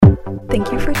Thank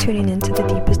you for tuning in to the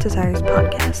Deepest Desires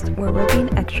podcast, where we're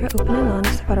being extra open and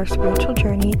honest about our spiritual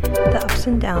journey, the ups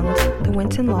and downs, the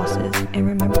wins and losses, and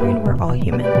remembering we're all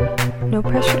human. No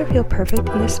pressure to feel perfect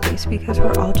in this space because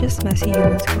we're all just messy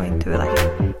humans going through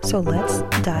life. So let's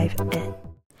dive in.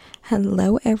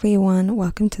 Hello everyone,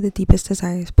 welcome to the Deepest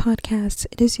Desires podcast.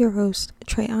 It is your host,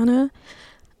 Triana.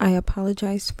 I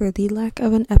apologize for the lack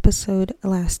of an episode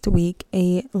last week.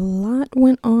 A lot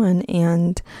went on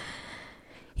and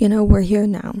we're here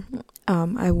now.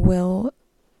 I will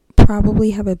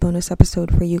probably have a bonus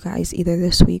episode for you guys either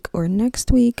this week or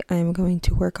next week. I'm going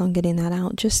to work on getting that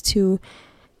out just to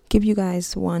give you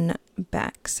guys one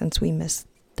back since we missed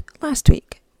last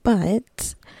week.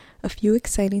 But a few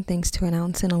exciting things to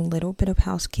announce and a little bit of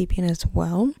housekeeping as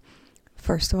well.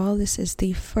 First of all, this is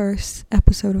the first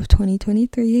episode of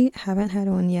 2023. Haven't had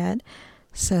one yet.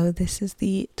 So this is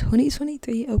the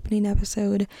 2023 opening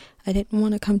episode. I didn't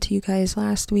want to come to you guys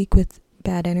last week with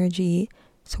bad energy.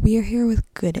 So we are here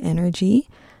with good energy.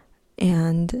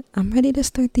 And I'm ready to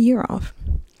start the year off.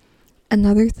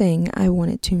 Another thing I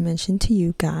wanted to mention to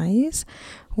you guys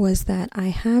was that I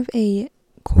have a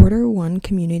Q1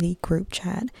 community group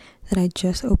chat that I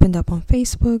just opened up on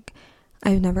Facebook.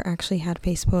 I've never actually had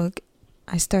Facebook.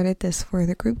 I started this for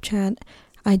the group chat.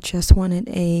 I just wanted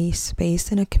a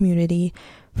space and a community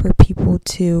for people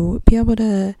to be able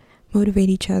to motivate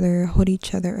each other, hold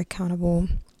each other accountable,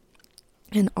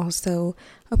 and also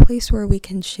a place where we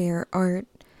can share art,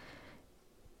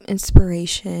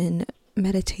 inspiration,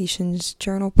 meditations,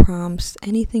 journal prompts,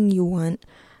 anything you want.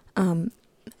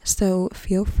 So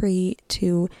feel free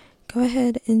to go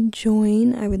ahead and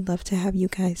join. I would love to have you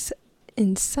guys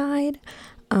inside.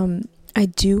 I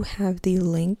do have the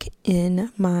link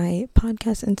in my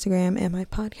podcast Instagram, and my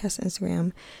podcast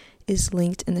Instagram is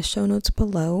linked in the show notes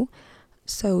below.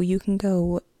 So you can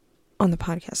go on the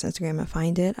podcast Instagram and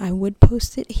find it. I would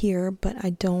post it here, but I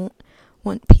don't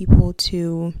want people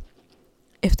to,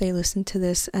 if they listen to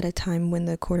this at a time when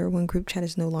the Q1 group chat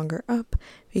is no longer up,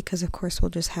 because of course we'll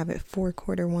just have it for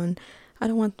Q1. I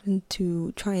don't want them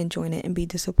to try and join it and be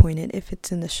disappointed if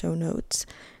it's in the show notes.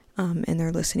 And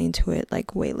they're listening to it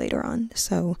like way later on.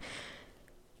 So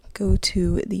go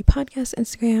to the podcast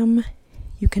Instagram.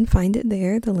 You can find it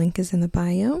there. The link is in the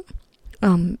bio.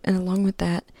 And along with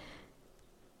that,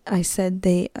 I said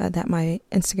that my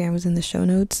Instagram was in the show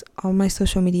notes. All my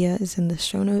social media is in the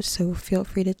show notes, so feel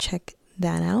free to check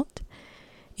that out.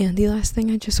 And the last thing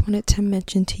I just wanted to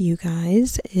mention to you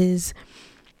guys is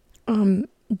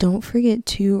don't forget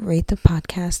to rate the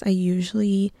podcast. I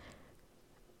usually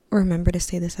remember to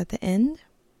say this at the end,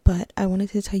 but I wanted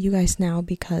to tell you guys now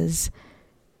because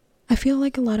I feel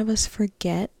like a lot of us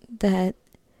forget that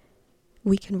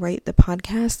we can rate the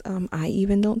podcast. I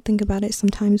even don't think about it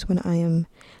sometimes when I am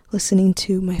listening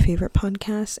to my favorite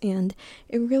podcasts, and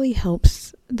it really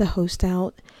helps the host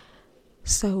out.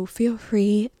 So feel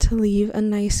free to leave a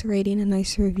nice rating, a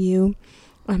nice review.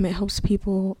 It helps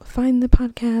people find the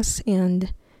podcast,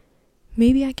 and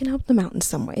maybe I can help them out in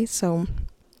some way. So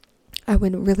I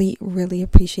would really, really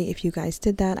appreciate if you guys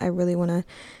did that. I really want to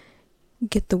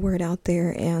get the word out there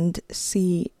and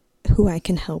see who I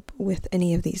can help with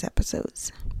any of these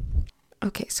episodes.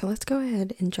 Okay, so let's go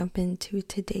ahead and jump into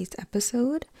today's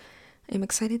episode. I'm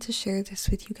excited to share this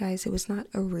with you guys. It was not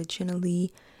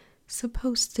originally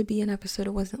supposed to be an episode.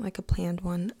 It wasn't like a planned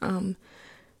one.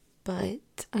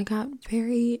 But I got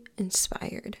very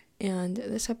inspired. And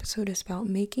this episode is about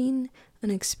making an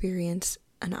experience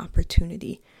an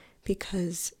opportunity,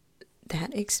 because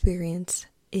that experience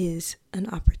is an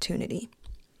opportunity.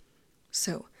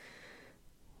 So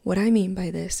what I mean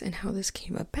by this and how this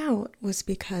came about was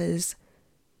because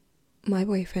my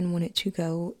boyfriend wanted to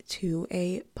go to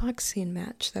a boxing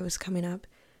match that was coming up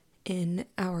in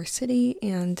our city,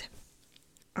 and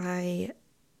I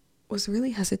was really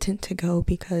hesitant to go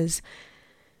because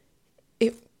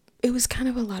it was kind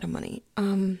of a lot of money.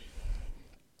 I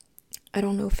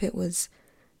don't know if it was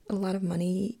a lot of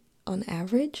money on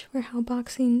average for how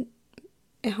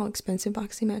expensive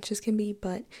boxing matches can be,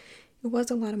 but it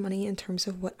was a lot of money in terms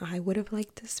of what I would have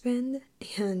liked to spend,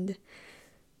 and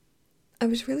I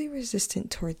was really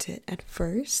resistant towards it at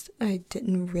first. I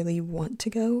didn't really want to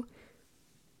go,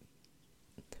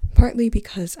 partly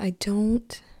because I'm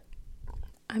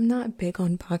not big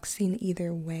on boxing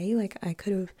either way. Like, I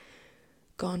could have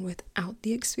gone without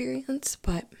the experience,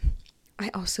 but I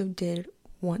also did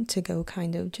want to go,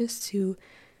 kind of just to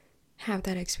have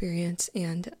that experience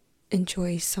and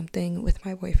enjoy something with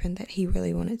my boyfriend that he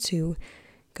really wanted to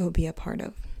go be a part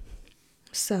of.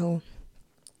 So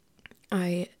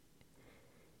I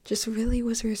just really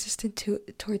was resistant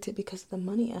towards it because of the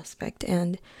money aspect,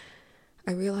 and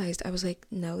I realized, I was like,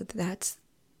 no, that's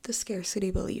the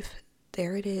scarcity belief.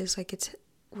 There it is. Like, it's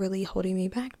really holding me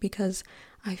back because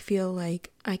I feel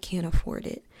like I can't afford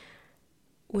it.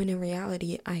 When in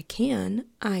reality, I can.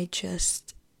 I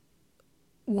just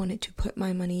wanted to put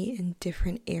my money in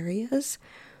different areas.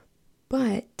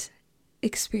 But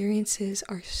experiences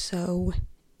are so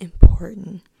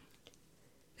important.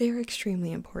 They are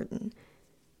extremely important.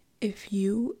 If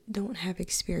you don't have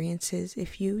experiences,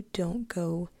 if you don't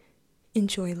go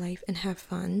enjoy life and have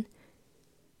fun,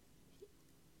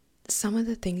 some of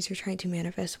the things you're trying to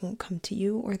manifest won't come to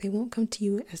you, or they won't come to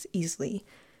you as easily.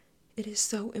 It is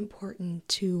so important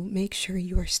to make sure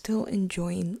you are still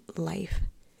enjoying life,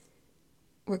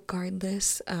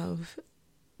 regardless of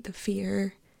the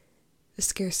fear, the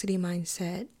scarcity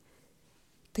mindset,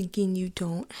 thinking you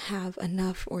don't have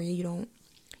enough, or you're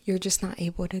just not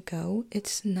able to go.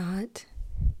 It's not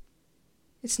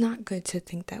good to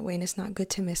think that way, and it's not good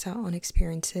to miss out on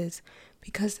experiences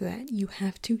because of that. You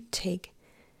have to take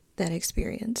that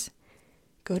experience.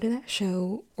 Go to that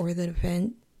show or the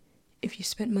event. If you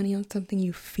spent money on something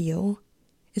you feel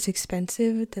is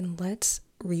expensive, then let's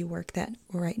rework that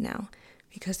right now,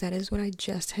 because that is what I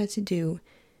just had to do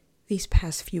these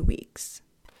past few weeks.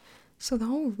 So the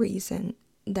whole reason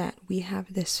that we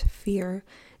have this fear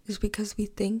is because we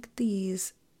think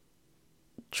these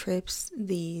trips,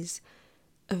 these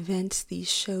events, these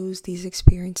shows, these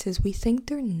experiences, we think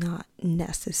they're not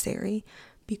necessary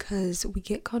because we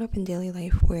get caught up in daily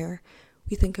life where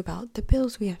we think about the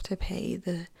bills we have to pay,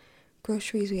 the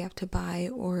groceries we have to buy,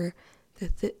 or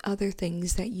the other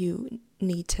things that you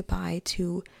need to buy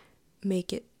to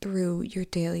make it through your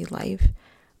daily life.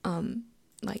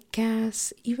 Like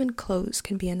gas, even clothes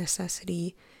can be a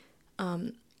necessity.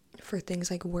 For things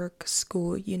like work,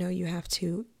 school, you have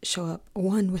to show up,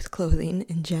 one, with clothing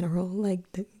in general, like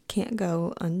can't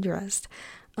go undressed.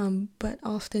 But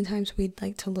oftentimes we'd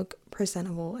like to look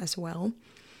presentable as well.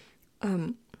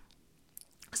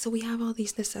 So we have all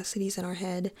these necessities in our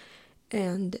head,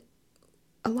 and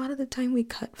a lot of the time we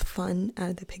cut fun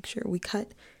out of the picture. We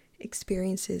cut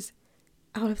experiences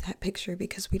out of that picture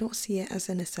because we don't see it as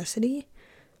a necessity,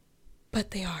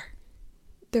 but they are.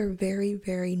 They're very,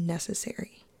 very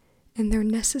necessary. And they're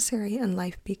necessary in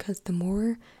life because the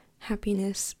more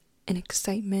happiness and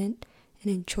excitement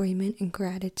and enjoyment and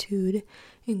gratitude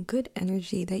and good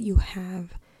energy that you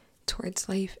have towards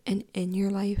life and in your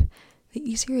life, the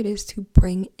easier it is to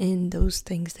bring in those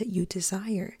things that you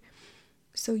desire.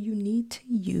 So you need to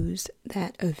use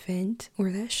that event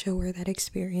or that show or that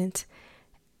experience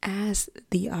as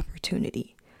the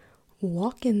opportunity.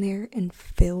 Walk in there and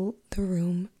fill the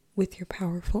room with your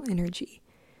powerful energy.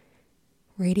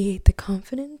 Radiate the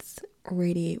confidence,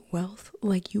 radiate wealth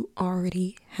like you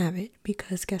already have it,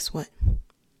 because guess what?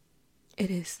 It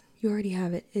is. You already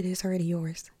have it. It is already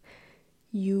yours.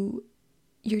 You're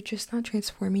just not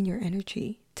transforming your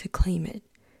energy to claim it.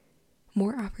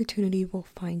 More opportunity will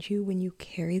find you when you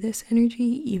carry this energy,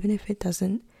 even if it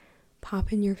doesn't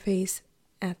pop in your face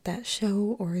at that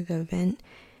show or the event.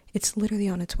 It's literally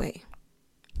on its way.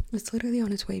 It's literally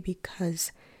on its way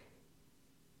because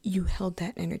you held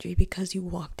that energy, because you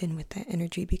walked in with that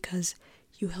energy, because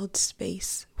you held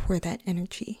space for that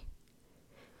energy.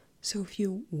 So if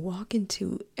you walk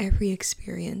into every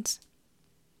experience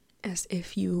as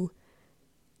if you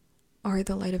are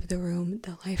the light of the room,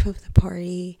 the life of the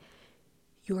party,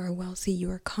 you are wealthy, you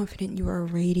are confident, you are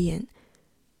radiant,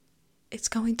 it's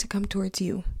going to come towards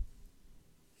you.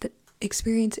 The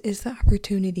experience is the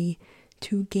opportunity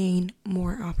to gain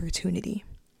more opportunity.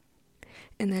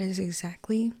 And that is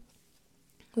exactly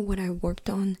what I worked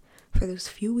on for those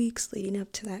few weeks leading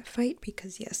up to that fight,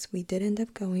 because yes, we did end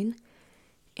up going.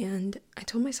 And I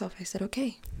told myself, I said,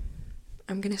 okay,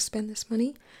 I'm going to spend this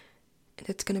money and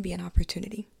it's going to be an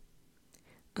opportunity.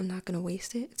 I'm not going to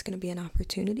waste it. It's going to be an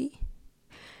opportunity.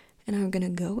 And I'm going to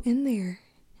go in there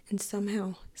and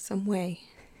somehow, some way,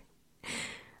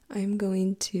 I'm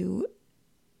going to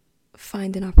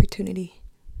find an opportunity.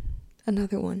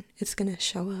 Another one. It's going to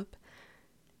show up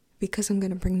because I'm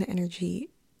going to bring the energy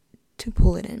to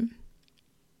pull it in.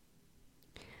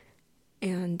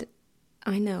 And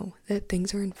I know that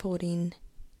things are unfolding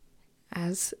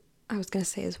as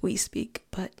we speak,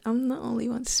 but I'm the only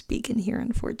one speaking here,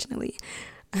 unfortunately.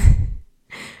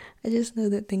 I just know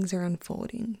that things are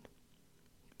unfolding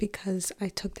because I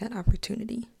took that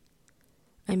opportunity.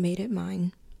 I made it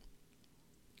mine.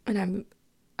 And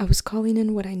I was calling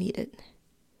in what I needed.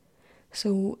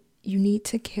 So you need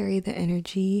to carry the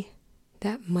energy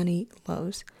that money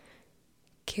loves.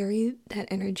 Carry that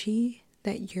energy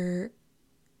that you're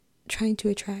trying to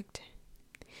attract.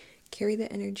 Carry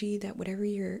the energy that whatever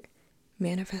you're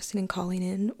manifesting and calling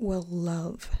in will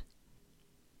love.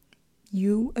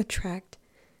 You attract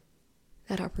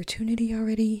that opportunity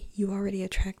already. You already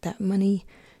attract that money.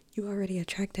 You already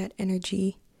attract that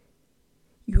energy.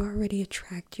 You already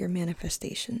attract your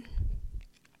manifestation.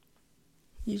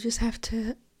 You just have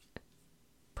to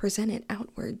present it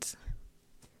outwards.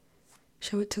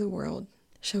 Show it to the world.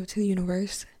 Show it to the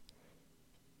universe.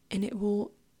 And it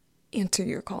will answer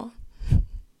your call.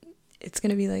 It's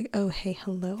going to be like, oh, hey,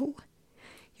 hello?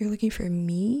 You're looking for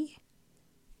me?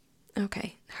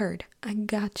 Okay, heard. I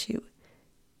got you.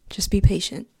 Just be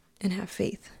patient and have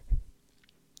faith.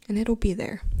 And it'll be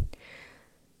there.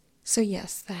 So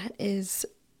yes, that is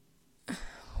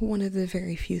one of the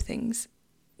very few things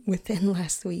within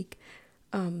last week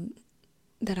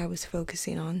that I was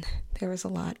focusing on. There was a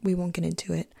lot. We won't get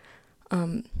into it.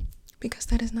 Because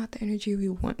that is not the energy we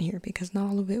want here, because not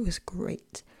all of it was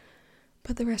great.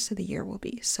 But the rest of the year will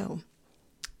be. So,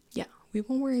 yeah, we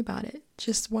won't worry about it.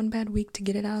 Just one bad week to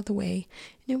get it out of the way.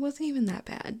 And it wasn't even that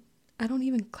bad. I don't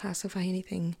even classify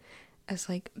anything as,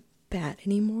 like, bad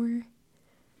anymore.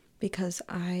 Because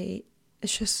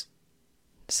it's just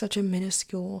such a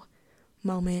minuscule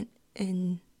moment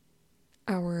in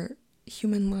our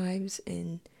human lives,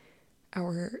 in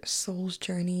our soul's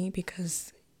journey.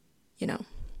 Because, you know,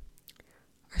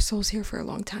 our soul's here for a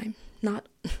long time. Not,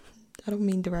 I don't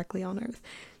mean directly on Earth,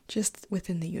 just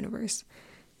within the universe.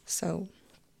 So,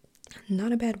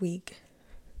 not a bad week,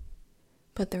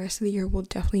 but the rest of the year will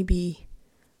definitely be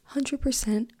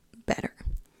 100% better.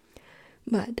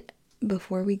 But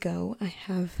before we go, I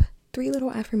have 3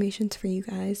 little affirmations for you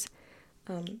guys.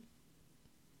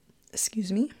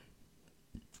 Excuse me.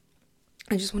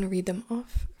 I just want to read them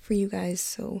off for you guys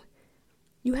so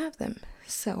you have them.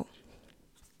 So,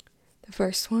 the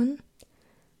first one,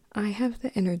 I have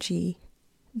the energy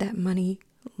that money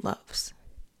loves.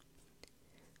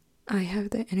 I have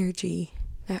the energy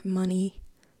that money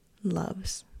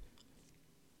loves.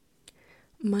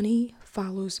 Money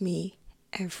follows me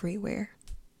everywhere.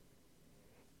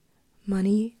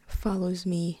 Money follows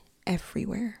me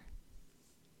everywhere.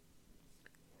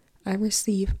 I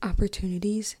receive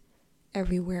opportunities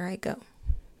everywhere I go.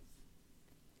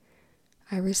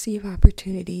 I receive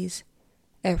opportunities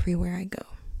everywhere I go.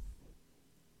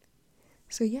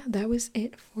 So yeah, that was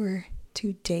it for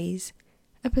today's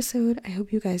episode. I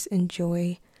hope you guys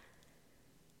enjoy.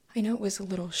 I know it was a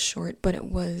little short, but it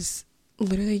was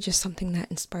literally just something that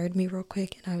inspired me real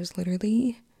quick, and I was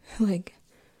literally like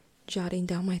jotting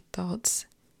down my thoughts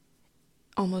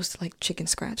almost like chicken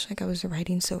scratch. Like I was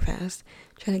writing so fast,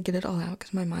 trying to get it all out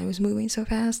because my mind was moving so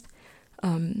fast.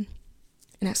 And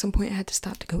at some point I had to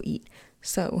stop to go eat.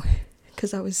 So,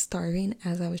 because I was starving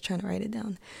as I was trying to write it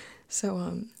down.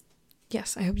 So,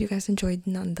 yes, I hope you guys enjoyed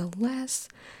nonetheless.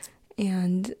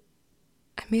 And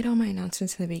I made all my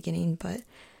announcements in the beginning, but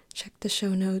check the show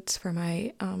notes for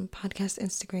my podcast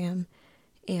Instagram,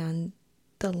 and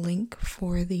the link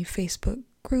for the Facebook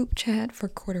group chat for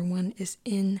Q1 is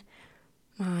in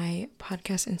my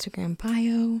podcast Instagram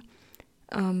bio.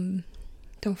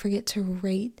 Don't forget to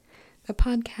rate the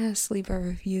podcast, leave a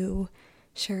review,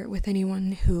 share it with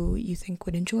anyone who you think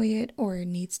would enjoy it or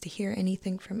needs to hear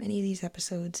anything from any of these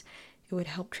episodes. It would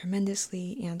help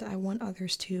tremendously, and I want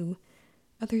others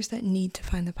that need to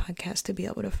find the podcast to be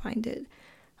able to find it.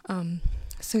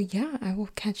 So yeah, I will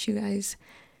catch you guys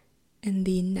in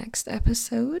the next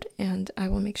episode, and I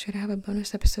will make sure to have a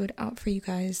bonus episode out for you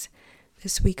guys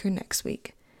this week or next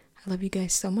week. I love you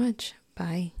guys so much.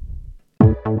 Bye.